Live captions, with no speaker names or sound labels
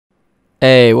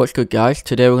Hey, what's good guys?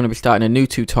 Today we're going to be starting a new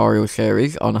tutorial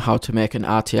series on how to make an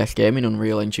RTS game in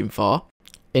Unreal Engine 4.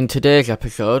 In today's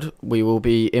episode, we will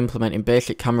be implementing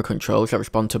basic camera controls that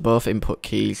respond to both input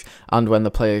keys and when the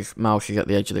player's mouse is at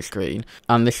the edge of the screen,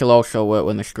 and this will also work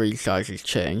when the screen size is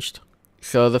changed.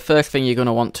 So the first thing you're going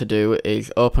to want to do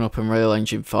is open up Unreal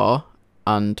Engine 4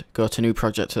 and go to New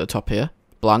Project to the top here,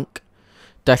 Blank,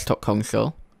 Desktop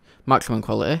Console, Maximum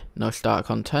Quality, no starter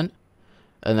content,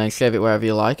 and then save it wherever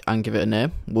you like and give it a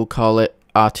name. We'll call it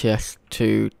RTS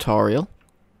Tutorial.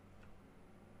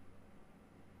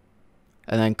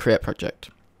 And then create project.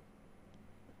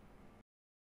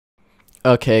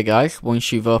 Okay guys,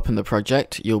 once you've opened the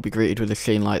project, you'll be greeted with a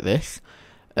scene like this.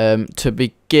 To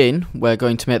begin, we're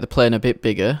going to make the plane a bit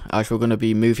bigger, as we're going to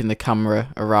be moving the camera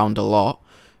around a lot.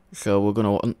 So we're going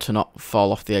to want to not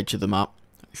fall off the edge of the map.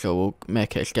 So we'll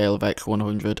make it a scale of X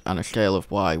 100 and a scale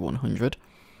of Y 100.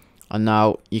 And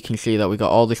now you can see that we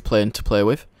got all this plane to play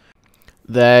with.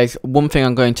 There's one thing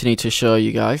I'm going to need to show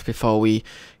you guys before we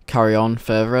carry on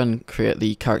further and create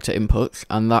the character inputs,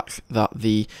 and that's that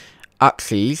the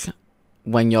axes,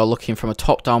 when you're looking from a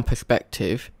top-down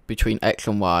perspective between X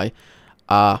and Y,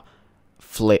 are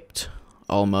flipped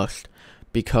almost,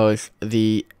 because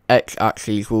the X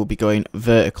axis will be going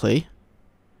vertically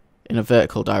in a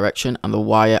vertical direction and the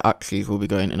Y axis will be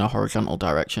going in a horizontal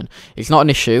direction. It's not an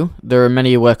issue, there are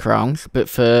many workarounds, but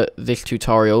for this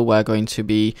tutorial we're going to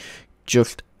be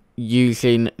just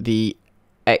using the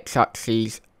X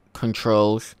axis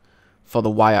controls for the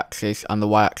Y axis and the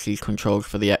Y axis controls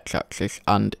for the X axis,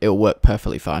 and it'll work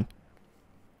perfectly fine.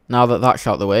 Now that that's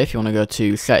out of the way, if you want to go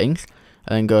to settings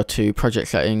and then go to project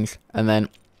settings, and then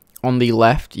on the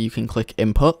left you can click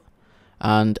input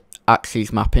and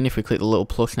axes mapping. If we click the little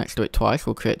plus next to it twice,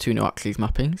 we'll create two new axes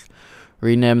mappings.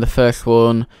 Rename the first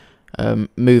one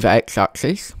move X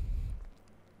axis,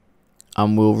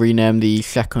 and we'll rename the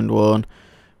second one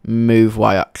move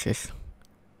Y axis.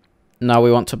 Now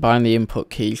we want to bind the input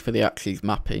keys for the axes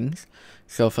mappings.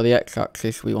 So for the X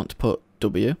axis we want to put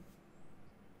W,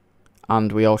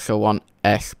 and we also want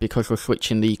S because we're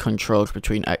switching the controls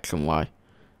between X and Y.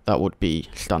 That would be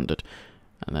standard.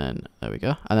 And then, there we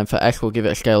go. And then for S, we'll give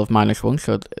it a scale of -1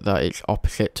 so that it's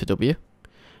opposite to W.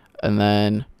 And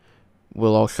then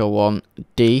we'll also want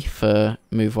D for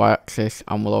move Y axis,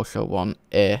 and we'll also want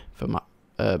A for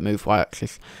move Y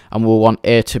axis. And we'll want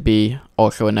A to be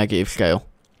also a negative scale,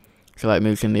 so that it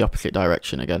moves in the opposite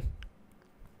direction again.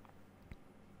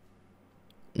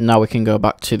 Now we can go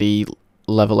back to the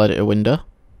level editor window,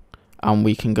 and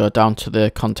we can go down to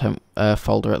the content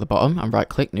folder at the bottom and right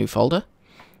click, new folder.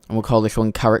 And we'll call this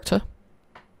one character,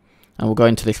 and we'll go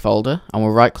into this folder and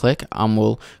we'll right click and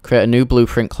we'll create a new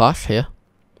blueprint class here,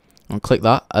 and click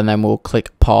that, and then we'll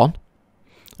click pawn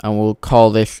and we'll call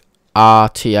this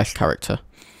RTS character.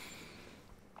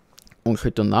 Once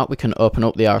we've done that, we can open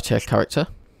up the RTS character.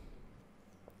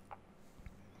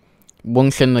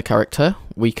 Once in the character,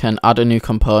 we can add a new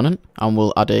component, and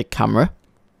we'll add a camera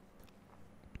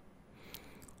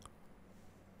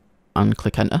and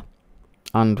click enter.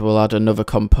 And we'll add another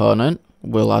component,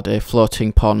 we'll add a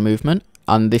floating pawn movement,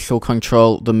 and this will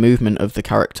control the movement of the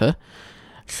character.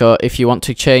 So if you want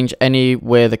to change any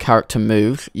way the character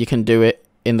moves, you can do it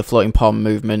in the floating pawn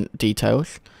movement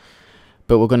details.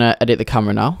 But we're going to edit the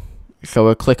camera now. So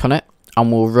we'll click on it and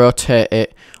we'll rotate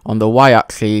it on the Y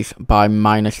axis by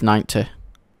 -90.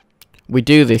 We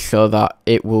do this so that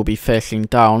it will be facing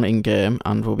down in game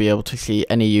and we'll be able to see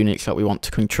any units that we want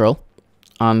to control.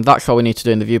 And that's all we need to do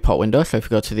in the viewport window. So if we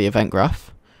go to the event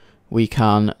graph, we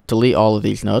can delete all of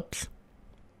these nodes.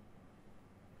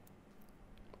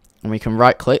 And we can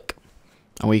right click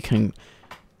and we can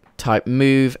type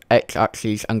move X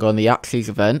axis and go on the axis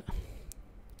event.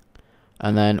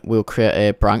 And then we'll create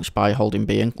a branch by holding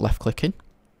B and left clicking.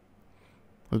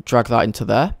 We'll drag that into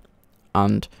there.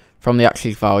 And from the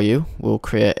axis value, we'll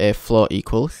create a float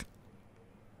equals.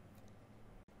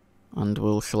 And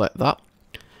we'll select that.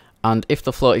 And if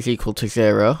the float is equal to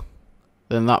 0,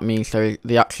 then that means the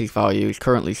axis value is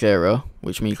currently 0,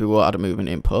 which means we won't add a movement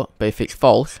input. But if it's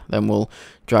false, then we'll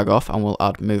drag off and we'll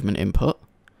add movement input.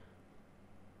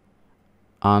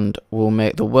 And we'll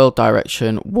make the world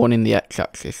direction 1 in the X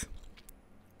axis.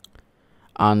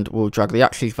 And we'll drag the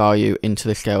axis value into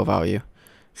the scale value.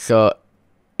 So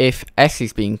if S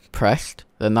is being pressed,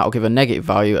 then that will give a negative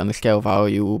value and the scale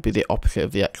value will be the opposite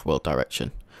of the X world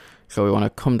direction. So we want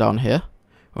to come down here.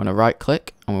 We want to right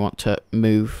click and we want to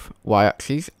move Y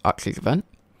axis, axis event,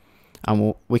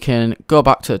 and we can go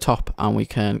back to the top and we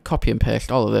can copy and paste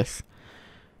all of this,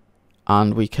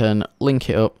 and we can link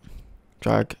it up,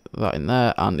 drag that in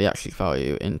there and the axis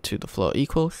value into the float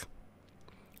equals,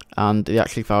 and the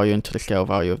axis value into the scale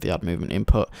value of the add movement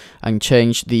input, and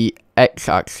change the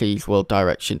x-axis world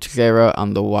direction to 0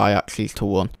 and the y-axis to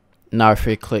 1. Now if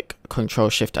we click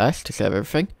Ctrl+Shift+S to save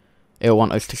everything, it'll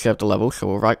want us to save the level, so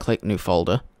we'll right click, new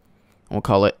folder, and we'll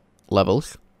call it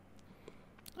levels,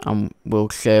 and we'll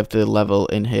save the level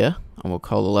in here, and we'll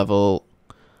call the level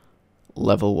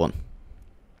 1,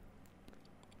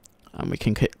 and we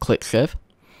can click save.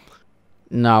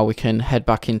 Now we can head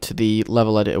back into the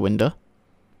level editor window,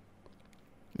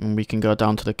 and we can go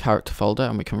down to the character folder,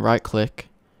 and we can right click,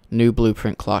 new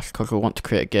blueprint class, because we want to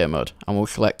create a game mode, and we'll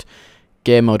select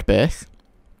game mode base,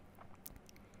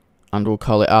 and we'll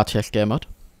call it RTS game mode.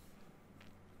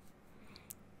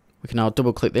 We can now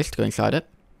double click this to go inside it,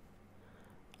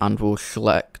 and we'll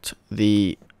select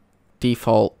the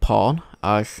default pawn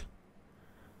as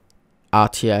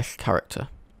RTS character.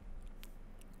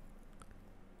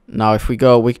 Now if we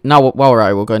go, while we're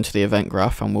at it, we'll go into the event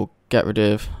graph and we'll get rid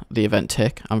of the event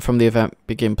tick, and from the event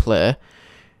begin play,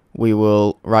 we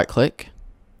will right click,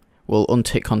 we'll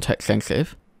untick context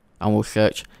sensitive, and we'll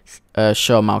search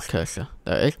show mouse cursor.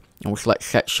 There it is, and we'll select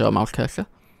set show mouse cursor,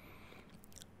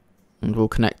 and we'll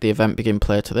connect the event begin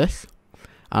play to this,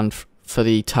 and for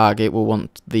the target we'll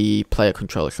want the player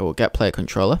controller, so we'll get player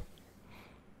controller,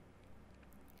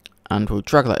 and we'll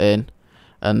drag that in,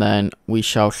 and then we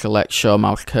shall select show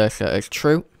mouse cursor as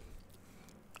true,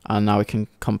 and now we can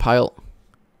compile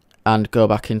and go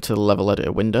back into the level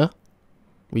editor window.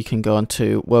 We can go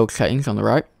into world settings on the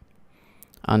right,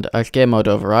 and as game mode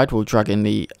override we'll drag in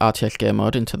the RTS game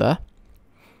mode into there,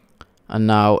 and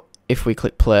now if we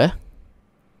click play,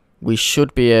 we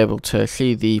should be able to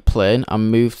see the plane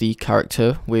and move the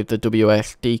character with the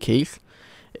WASD keys,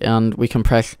 and we can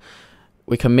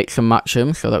mix and match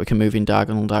them so that we can move in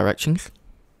diagonal directions.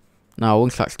 Now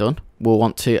once that's done, we'll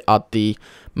want to add the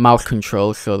mouse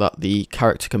control so that the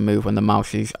character can move when the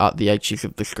mouse is at the edges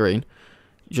of the screen,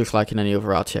 just like in any other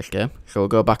RTS game. So we'll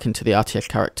go back into the RTS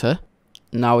character.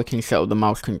 Now we can set up the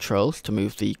mouse controls to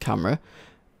move the camera.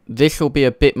 This will be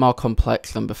a bit more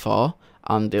complex than before,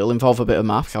 and it'll involve a bit of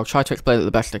maths. I'll try to explain it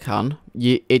the best I can.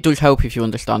 It does help if you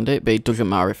understand it, but it doesn't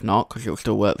matter if not, because it'll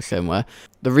still work the same way.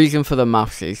 The reason for the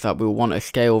maths is that we'll want a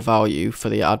scale value for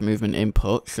the add movement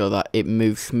input so that it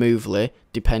moves smoothly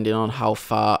depending on how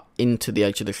far into the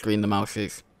edge of the screen the mouse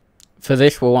is. For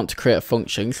this we'll want to create a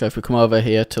function, so if we come over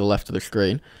here to the left of the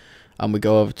screen and we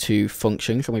go over to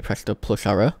functions and we press the plus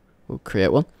arrow, we'll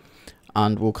create one,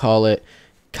 and we'll call it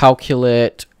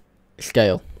calculate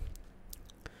scale.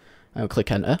 And we'll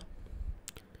click enter.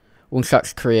 Once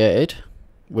that's created,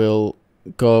 we'll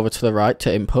go over to the right to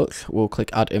inputs, we'll click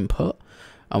add input,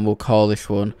 and we'll call this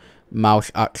one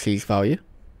mouse axis value,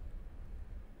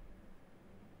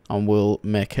 and we'll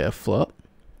make it a float.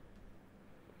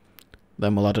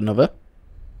 Then we'll add another,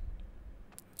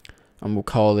 and we'll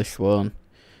call this one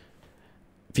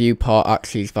viewport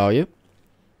axis value,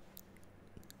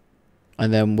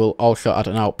 and then we'll also add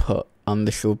an output, and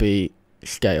this will be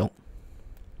scale,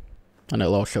 and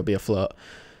it'll also be a float.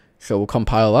 So we'll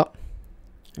compile that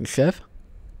and save.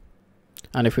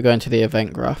 And if we go into the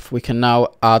event graph, we can now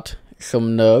add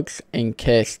some nodes in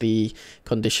case the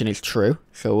condition is true.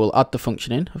 So we'll add the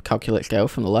function in of calculate scale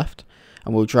from the left,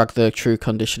 and we'll drag the true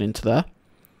condition into there.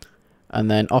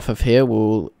 And then off of here,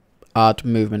 we'll add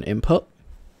movement input.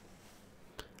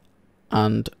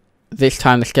 And this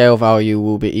time the scale value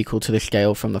will be equal to the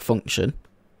scale from the function.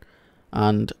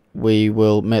 And we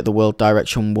will make the world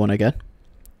direction 1 again.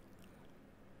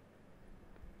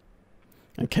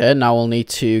 Okay, now we'll need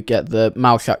to get the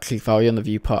mouse axis value and the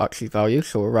viewport axis value,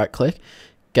 so we'll right click,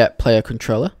 get player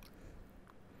controller,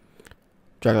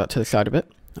 drag that to the side a bit,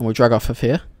 and we'll drag off of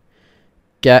here,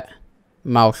 get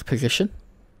mouse position,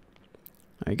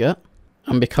 there you go.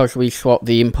 And because we swapped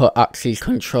the input axis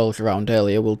controls around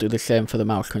earlier, we'll do the same for the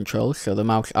mouse controls, so the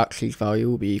mouse axis value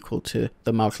will be equal to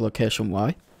the mouse location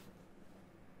Y.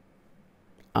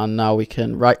 And now we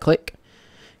can right click,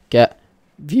 get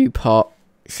viewport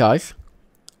size,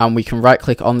 and we can right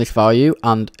click on this value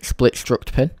and split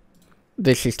struct pin.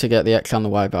 This is to get the X and the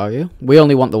Y value. We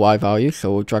only want the Y value,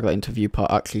 so we'll drag that into viewport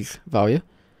axis value.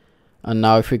 And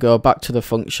now if we go back to the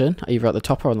function, either at the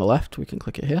top or on the left, we can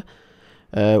click it here.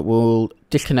 We'll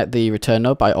disconnect the return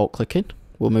node by alt clicking.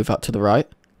 We'll move that to the right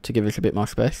to give us a bit more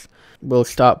space. We'll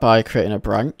start by creating a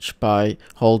branch by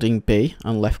holding B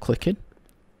and left clicking.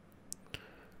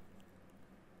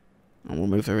 And we'll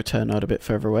move the return node a bit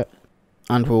further away.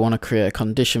 And we'll want to create a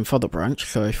condition for the branch,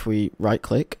 so if we right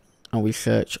click and we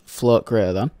search float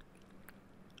greater than,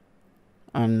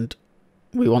 and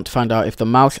we want to find out if the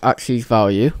mouse axis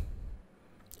value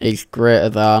is greater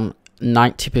than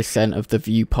 90% of the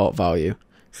viewport value.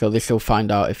 So this will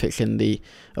find out if it's in the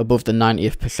above the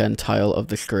 90th percentile of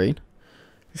the screen.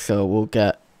 So we'll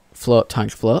get float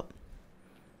times float,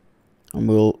 and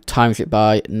we'll times it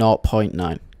by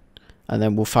 0.9, and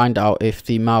then we'll find out if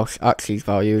the mouse axis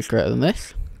value is greater than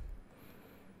this,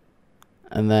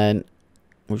 and then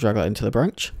we'll drag that into the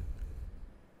branch,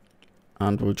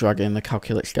 and we'll drag in the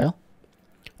calculate scale.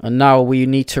 And now we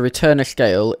need to return a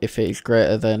scale if it is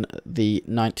greater than the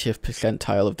 90th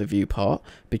percentile of the viewport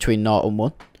between 0 and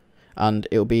 1. And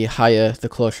it'll be higher the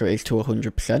closer it is to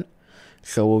 100%.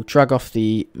 So we'll drag off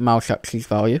the mouse axis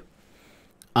value.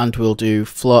 And we'll do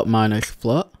float minus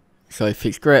float. So if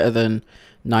it's greater than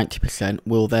 90%,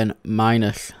 we'll then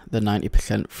minus the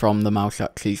 90% from the mouse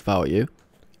axis value.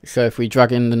 So if we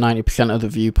drag in the 90% of the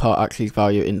viewport axis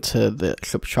value into the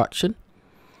subtraction.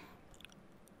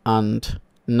 And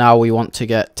now we want to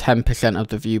get 10% of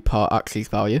the viewport axis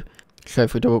value. So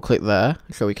if we double click there,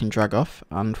 so we can drag off,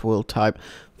 and we'll type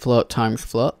float times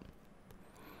float.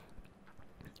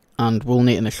 And we'll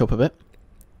neaten this up a bit.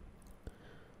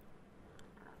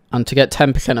 And to get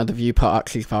 10% of the viewport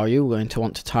axis value, we're going to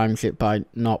want to times it by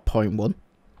 0.1.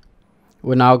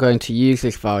 We're now going to use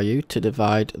this value to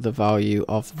divide the value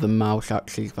of the mouse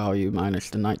axis value minus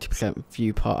the 90%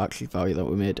 viewport axis value that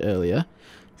we made earlier.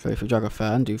 So if we drag off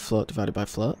there and do float divided by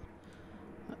float,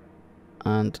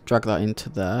 and drag that into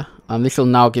there, and this will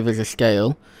now give us a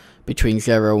scale between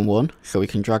 0 and 1, so we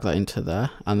can drag that into there,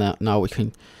 and now we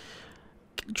can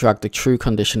drag the true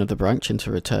condition of the branch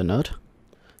into return node.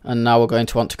 And now we're going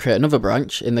to want to create another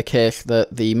branch in the case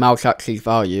that the mouse axis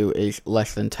value is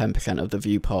less than 10% of the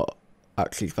viewport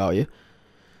axis value.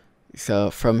 So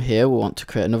from here we'll want to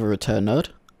create another return node,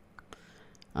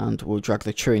 and we'll drag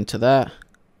the true into there.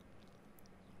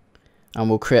 And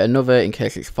we'll create another in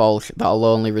case it's false, that'll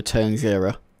only return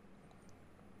 0.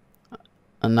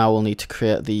 And now we'll need to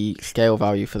create the scale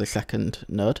value for the second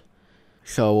node.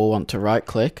 So we'll want to right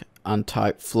click and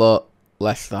type float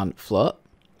less than float.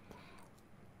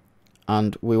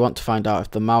 And we want to find out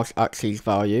if the mouse axis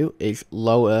value is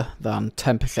lower than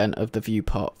 10% of the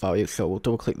viewport value. So we'll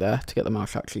double click there to get the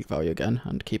mouse axis value again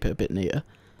and keep it a bit neater.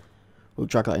 We'll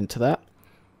drag that into there.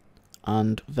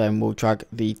 And then we'll drag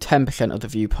the 10% of the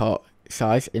viewport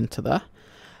size into there,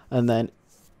 and then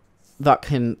that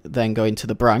can then go into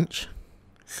the branch,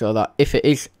 so that if it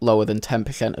is lower than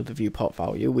 10% of the viewport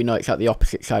value, we know it's at the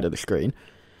opposite side of the screen.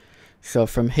 So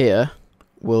from here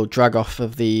we'll drag off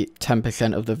of the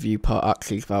 10% of the viewport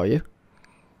axis value,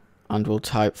 and we'll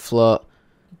type float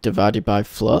divided by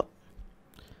float,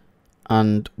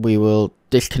 and we will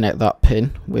disconnect that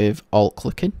pin with alt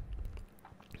clicking.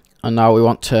 And now we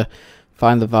want to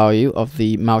find the value of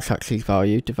the mouse axis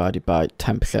value divided by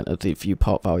 10% of the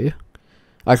viewport value,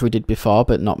 as we did before,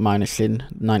 but not minusing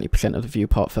 90% of the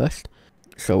viewport first.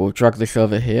 So we'll drag this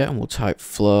over here and we'll type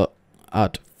float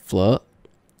add float,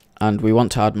 and we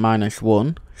want to add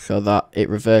 -1 so that it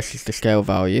reverses the scale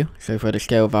value. So if we had a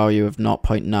scale value of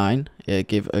 0.9, it'll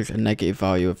give us a negative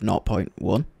value of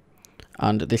 0.1,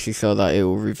 and this is so that it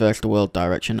will reverse the world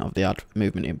direction of the add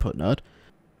movement input node.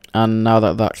 And now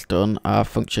that that's done, our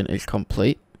function is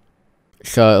complete.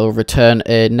 So it'll return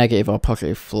a negative or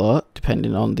positive float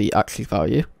depending on the axis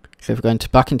value. So if we're going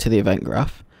back into the event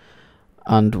graph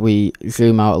and we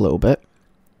zoom out a little bit,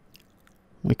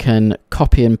 we can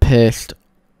copy and paste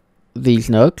these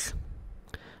nodes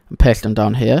and paste them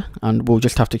down here, and we'll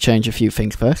just have to change a few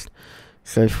things first.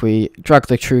 So if we drag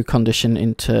the true condition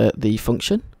into the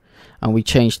function and we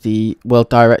change the world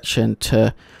direction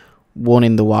to 1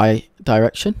 in the Y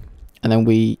direction, and then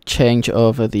we change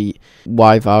over the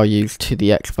Y values to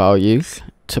the X values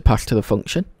to pass to the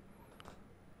function,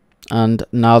 and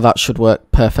now that should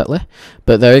work perfectly.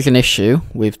 But there is an issue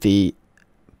with the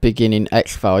beginning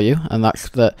X value, and that's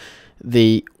that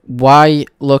the Y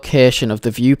location of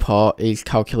the viewport is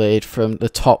calculated from the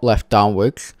top left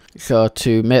downwards. So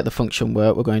to make the function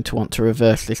work, we're going to want to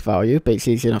reverse this value, but it's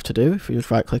easy enough to do if we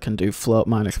just right click and do float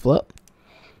minus float,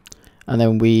 and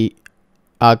then we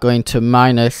are going to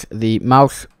minus the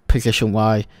mouse position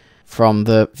Y from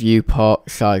the viewport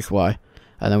size Y,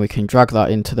 and then we can drag that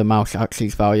into the mouse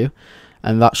axis value,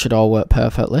 and that should all work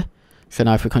perfectly. So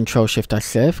now if we Control Shift S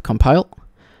save, compile,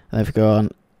 and if we go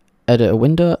on edit a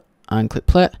window and click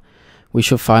play, we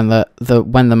should find that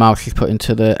when the mouse is put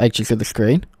into the edges of the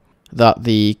screen, that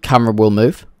the camera will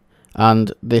move,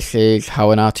 and this is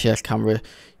how an RTS camera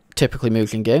typically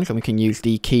moves in games, and we can use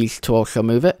the keys to also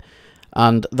move it.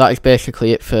 And that is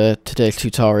basically it for today's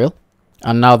tutorial.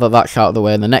 And now that that's out of the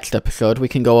way, in the next episode we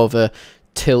can go over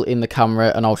tilt in the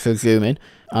camera and also zoom in,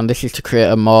 and this is to create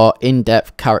a more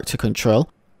in-depth character control.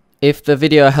 If the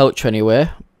video helped you anyway,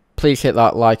 please hit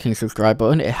that like and subscribe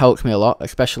button. It helps me a lot,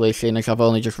 especially seeing as I've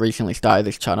only just recently started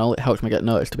this channel. It helps me get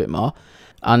noticed a bit more.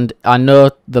 And I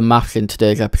know the maths in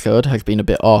today's episode has been a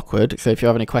bit awkward, so if you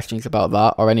have any questions about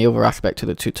that or any other aspect of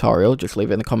the tutorial, just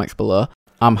leave it in the comments below.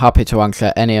 I'm happy to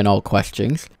answer any and all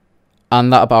questions.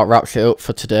 And that about wraps it up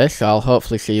for today, so I'll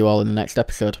hopefully see you all in the next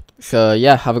episode. So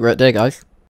yeah, have a great day, guys.